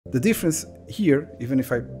The difference here, even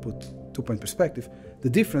if I put 2-point perspective, the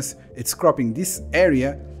difference, it's cropping this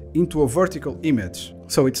area into a vertical image.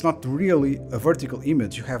 So it's not really a vertical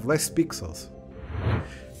image, you have less pixels.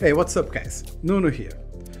 Hey, what's up guys? Nuno here.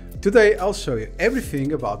 Today I'll show you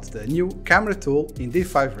everything about the new camera tool in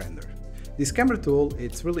D5 Render. This camera tool,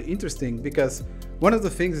 it's really interesting because one of the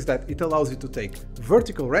things is that it allows you to take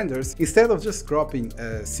vertical renders instead of just cropping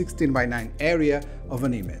a 16:9 area of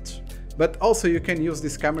an image. But also you can use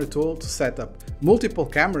this camera tool to set up multiple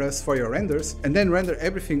cameras for your renders and then render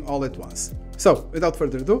everything all at once. So without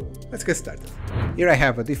further ado, let's get started. Here I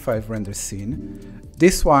have a D5 render scene.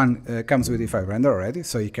 This one comes with D5 Render already,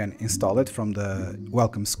 so you can install it from the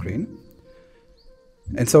welcome screen.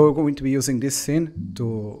 And so we're going to be using this scene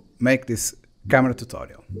to make this camera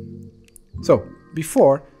tutorial. So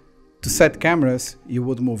before, to set cameras, you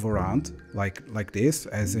would move around like this,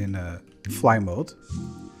 as in fly mode.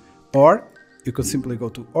 Or you could simply go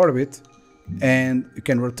to orbit and you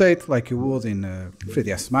can rotate like you would in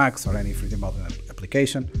 3ds Max or any 3D modeling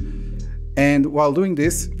application. And while doing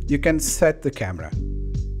this, you can set the camera.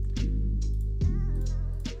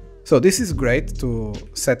 So this is great to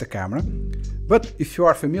set the camera, but if you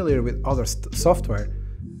are familiar with other software,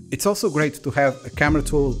 it's also great to have a camera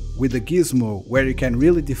tool with a gizmo where you can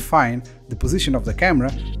really define the position of the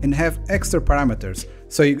camera and have extra parameters.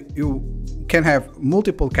 So you can have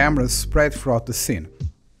multiple cameras spread throughout the scene.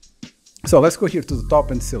 So let's go here to the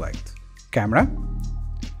top and select camera.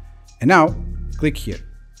 And now click here,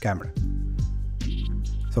 camera.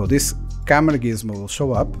 So this camera gizmo will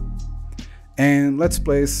show up. And let's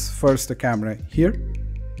place first the camera here.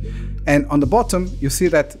 And on the bottom, you see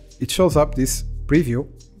that it shows up this preview.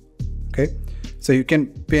 Okay, so you can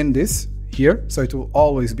pin this here, so it will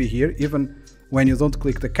always be here, even when you don't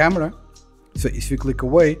click the camera. So if you click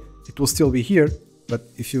away, it will still be here, but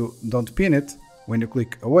if you don't pin it, when you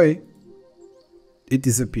click away, it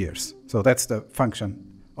disappears. So that's the function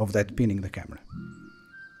of that pinning the camera.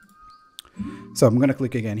 So I'm gonna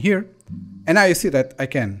click again here, and now you see that I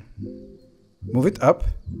can move it up,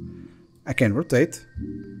 I can rotate,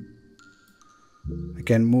 I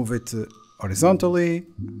can move it horizontally,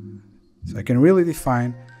 so I can really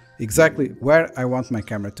define exactly where I want my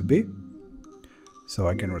camera to be. So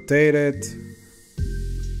I can rotate it.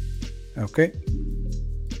 Okay.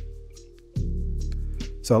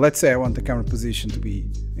 So let's say I want the camera position to be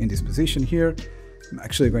in this position here. I'm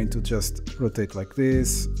actually going to just rotate like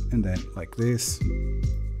this and then like this.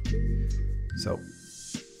 So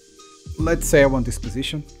let's say I want this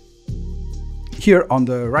position. Here on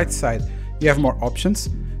the right side, you have more options.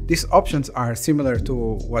 These options are similar to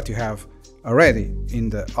what you have already in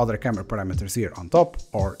the other camera parameters here on top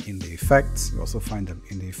or in the effects. You also find them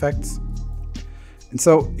in the effects. And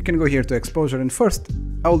so you can go here to exposure, and first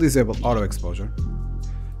I will disable auto exposure.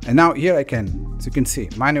 And now here I can, as you can see,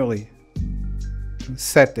 manually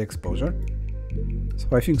set the exposure. So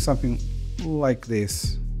I think something like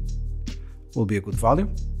this will be a good value.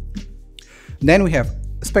 Then we have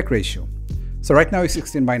aspect ratio. So right now it's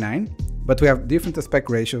 16:9, but we have different aspect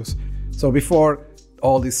ratios. So before,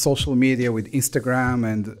 all this social media with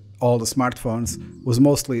Instagram and all the smartphones was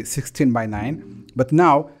mostly 16:9, but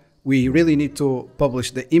now we really need to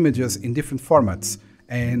publish the images in different formats.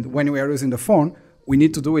 And when we are using the phone, we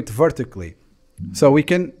need to do it vertically. So we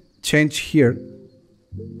can change here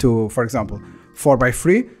to, for example,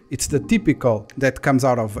 4:3. It's the typical that comes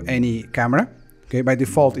out of any camera. Okay, by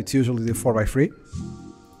default, it's usually the 4:3.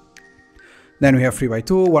 Then we have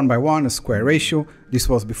 3:2, 1:1, a square ratio. This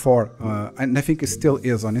was before, and I think it still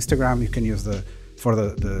is on Instagram. You can use for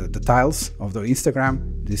the tiles of the Instagram,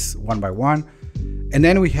 this 1:1. And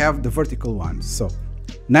then we have the vertical one. So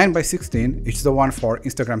 9:16, it's the one for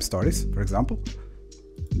Instagram stories, for example.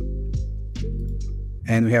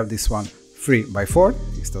 And we have this one 3:4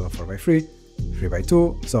 instead of 4:3,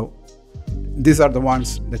 3:2. So these are the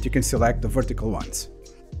ones that you can select, the vertical ones.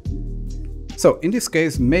 So in this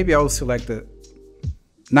case, maybe I will select the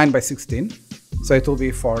 9:16, so it will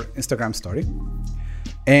be for Instagram story.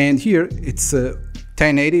 And here it's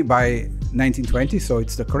 1080 by 1920, so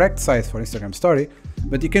it's the correct size for Instagram story,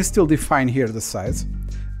 but you can still define here the size.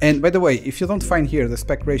 And by the way, if you don't find here the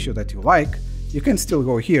aspect ratio that you like, you can still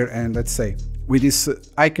go here and let's say with this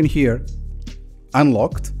icon here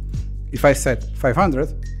unlocked, if I set 500,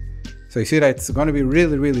 so you see that it's going to be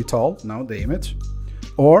really tall now, the image.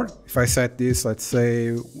 Or if I set this, let's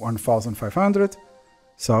say 1500,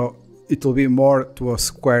 so it will be more to a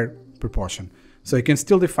square proportion. So you can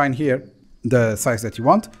still define here the size that you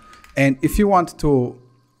want. And if you want to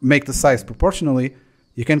make the size proportionally,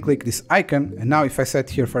 you can click this icon. And now if I set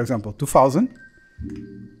here, for example, 2000,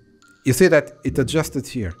 you see that it adjusted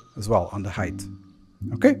here as well on the height.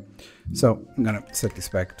 Okay, so I'm gonna set this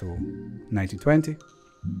back to 1920.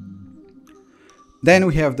 Then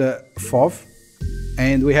we have the FOV,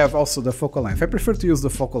 and we have also the focal length. I prefer to use the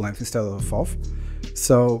focal length instead of the FOV.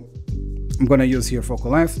 So I'm gonna use here focal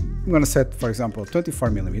length. I'm gonna set, for example, 24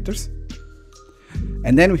 millimeters.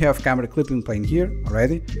 And then we have camera clipping plane here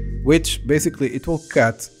already, which basically it will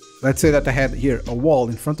cut. Let's say that I had here a wall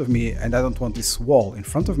in front of me and I don't want this wall in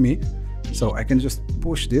front of me. So I can just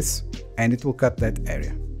push this and it will cut that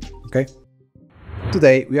area, okay?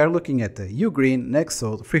 Today we are looking at the Ugreen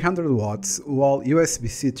Nexode 300 watts wall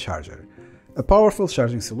USB-C charger, a powerful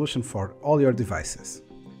charging solution for all your devices.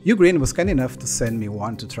 Ugreen was kind enough to send me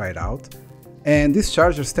one to try it out, and this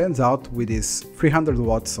charger stands out with its 300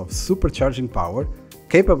 watts of supercharging power,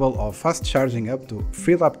 capable of fast charging up to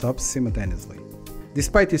 3 laptops simultaneously.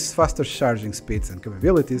 Despite its faster charging speeds and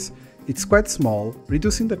capabilities, it's quite small,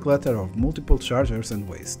 reducing the clutter of multiple chargers and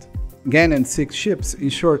waste. GaN and SiC chips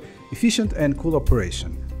ensure efficient and cool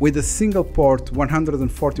operation. With a single port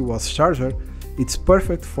 140 watts charger, it's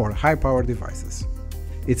perfect for high-power devices.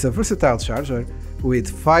 It's a versatile charger with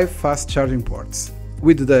 5 fast charging ports.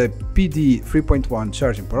 With the PD 3.1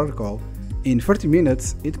 charging protocol, in 30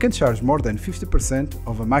 minutes it can charge more than 50%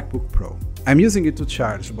 of a MacBook Pro. I'm using it to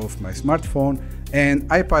charge both my smartphone and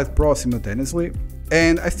iPad Pro simultaneously,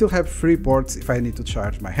 and I still have 3 ports if I need to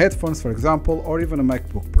charge my headphones, for example, or even a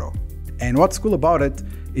MacBook Pro. And what's cool about it,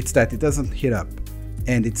 it's that it doesn't heat up,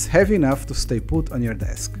 and it's heavy enough to stay put on your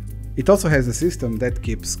desk. It also has a system that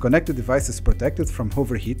keeps connected devices protected from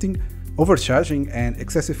overheating, overcharging and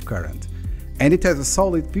excessive current. And it has a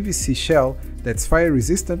solid PVC shell that's fire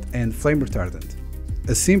resistant and flame retardant.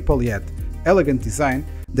 A simple yet elegant design,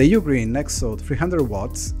 the Ugreen Nexode 300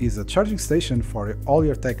 watts is a charging station for all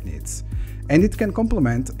your tech needs, and it can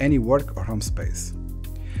complement any work or home space.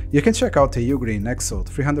 You can check out the Ugreen Nexode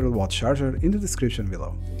 300 watt charger in the description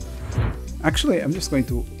below. Actually, I'm just going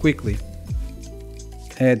to quickly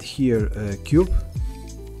add here a cube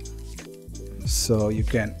so you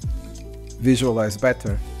can visualize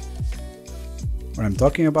better what I'm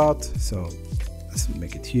talking about. So let's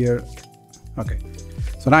make it here. Okay,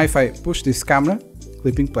 so now if I push this camera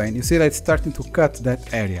clipping plane, you see that it's starting to cut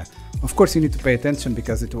that area. Of course you need to pay attention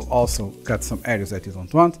because it will also cut some areas that you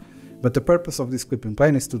don't want, but the purpose of this clipping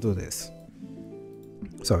plane is to do this.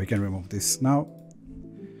 So we can remove this now.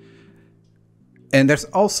 And there's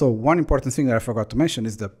also one important thing that I forgot to mention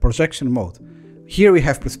is the projection mode. Here we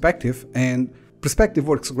have perspective, and perspective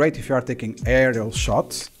works great if you are taking aerial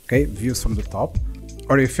shots, okay, views from the top,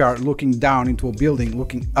 or if you are looking down into a building,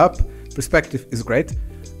 looking up, perspective is great,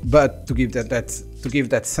 but to give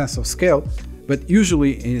that sense of scale. But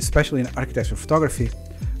usually, especially in architecture photography,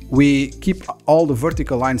 we keep all the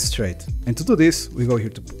vertical lines straight. And to do this, we go here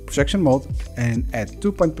to projection mode and add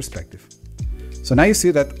 2-point perspective. So now you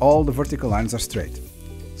see that all the vertical lines are straight.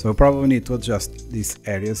 So we probably need to adjust these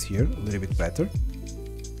areas here a little bit better.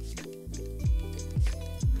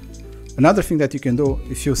 Another thing that you can do,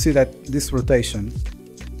 if you see that this rotation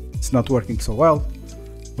is not working so well,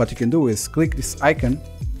 what you can do is click this icon,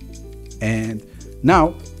 and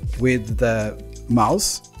now with the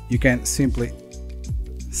mouse you can simply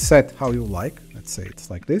set how you like. Let's say it's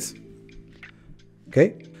like this.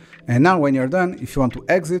 Okay, and now when you're done, if you want to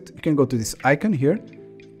exit, you can go to this icon here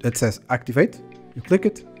that says activate. You click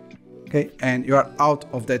it, okay, and you are out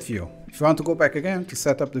of that view. If you want to go back again to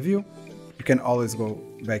set up the view, you can always go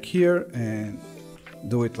back here and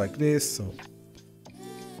do it like this. So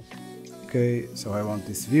okay, so I want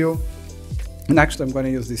this view, and actually I'm going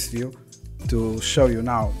to use this view to show you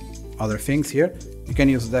now other things here. You can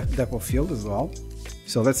use depth of field as well.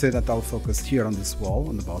 So let's say that I'll focus here on this wall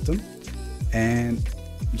on the bottom, and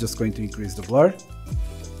I'm just going to increase the blur.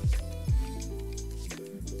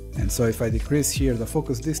 And so if I decrease here the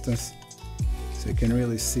focus distance, so you can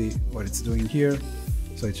really see what it's doing here.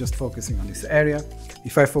 So it's just focusing on this area.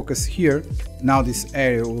 If I focus here, now this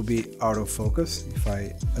area will be out of focus. If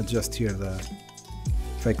I adjust here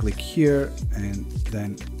if I click here and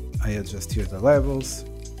then I adjust here the levels,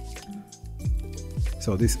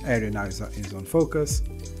 so this area now is on focus.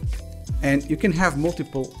 And you can have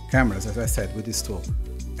multiple cameras, as I said, with this tool.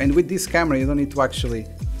 And with this camera, you don't need to actually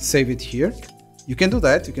save it here. You can do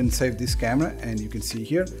that, you can save this camera and you can see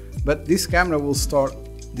here, but this camera will store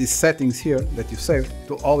these settings here that you saved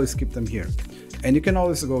to always keep them here. And you can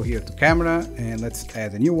always go here to camera and let's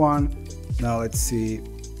add a new one. Now let's see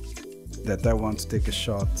that I want to take a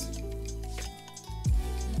shot.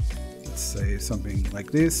 Let's say something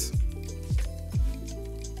like this.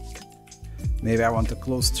 Maybe I want a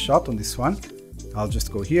closed shot on this one. I'll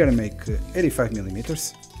just go here and make 85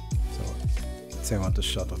 millimeters. So say I want a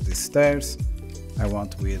shot of these stairs. I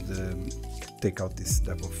want with take out this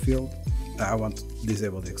depth of field. I want to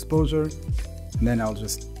disable the exposure, and then I'll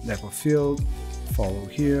just depth of field, follow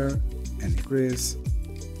here and increase.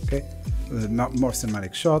 Okay, more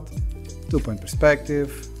cinematic shot, 2-point perspective.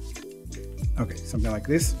 Okay, something like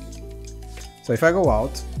this. So if I go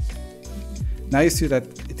out, now you see that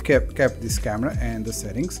it kept this camera and the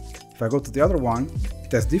settings. If I go to the other one,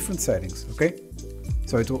 it has different settings. Okay,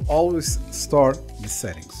 so it will always store the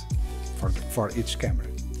settings for each camera.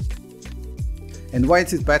 And why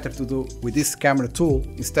is it better to do with this camera tool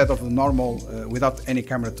instead of the normal without any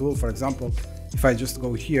camera tool? For example, if I just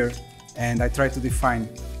go here and I try to define,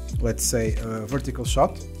 let's say, a vertical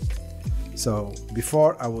shot. So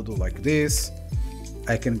before I will do like this,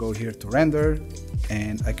 I can go here to render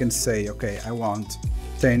and I can say, okay, I want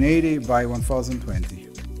 1080 by 1020.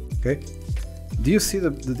 Okay, do you see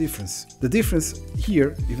the difference? The difference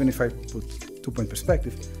here, even if I put 2-point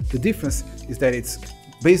perspective, the difference is that it's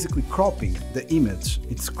basically cropping the image.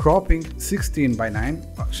 It's cropping 16 by 9.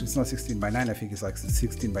 Actually, it's not 16 by 9. I think it's like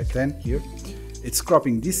 16 by 10 here. It's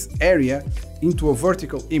cropping this area into a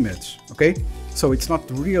vertical image. Okay, so it's not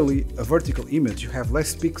really a vertical image. You have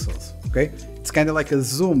less pixels. Okay, it's kind of like a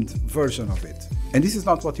zoomed version of it, and this is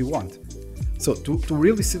not what you want. So to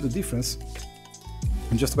really see the difference,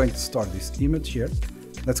 I'm just going to start this image here.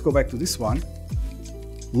 Let's go back to this one.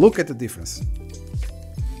 Look at the difference.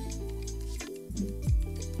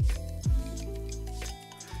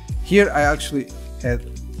 Here I actually had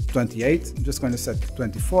 28, I'm just going to set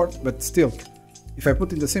 24, but still, if I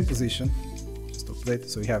put in the same position, just update,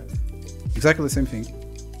 so we have exactly the same thing.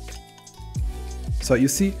 So you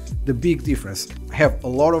see the big difference. I have a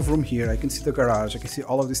lot of room here, I can see the garage, I can see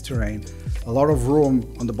all of this terrain, a lot of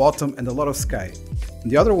room on the bottom and a lot of sky. And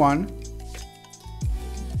the other one,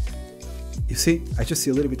 you see, I just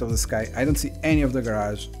see a little bit of the sky, I don't see any of the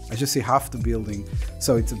garage, I just see half the building.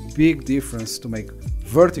 So it's a big difference to make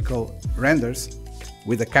vertical renders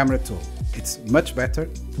with the camera tool. It's much better,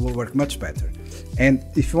 it will work much better. And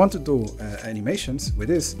if you want to do animations with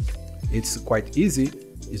this, it's quite easy.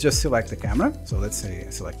 You just select the camera. So let's say I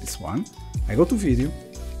select this one, I go to video,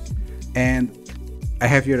 and I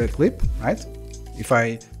have here a clip, right? If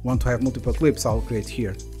I want to have multiple clips, I'll create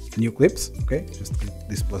here new clips. Okay, just click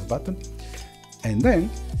this plus button. And then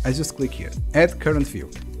I just click here, add current view.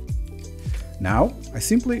 Now I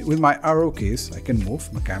simply, with my arrow keys, I can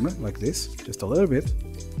move my camera like this, just a little bit.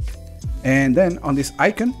 And then on this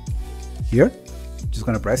icon here, just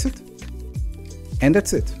gonna press it. And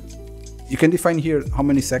that's it. You can define here how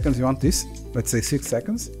many seconds you want this, let's say 6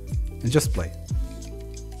 seconds, and just play.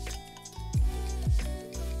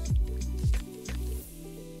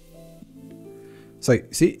 So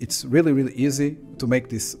see, it's really easy to make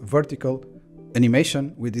this vertical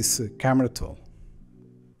animation with this camera tool.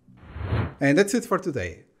 And that's it for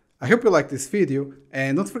today. I hope you liked this video,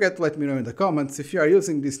 and don't forget to let me know in the comments if you are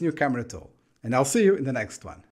using this new camera tool. And I'll see you in the next one.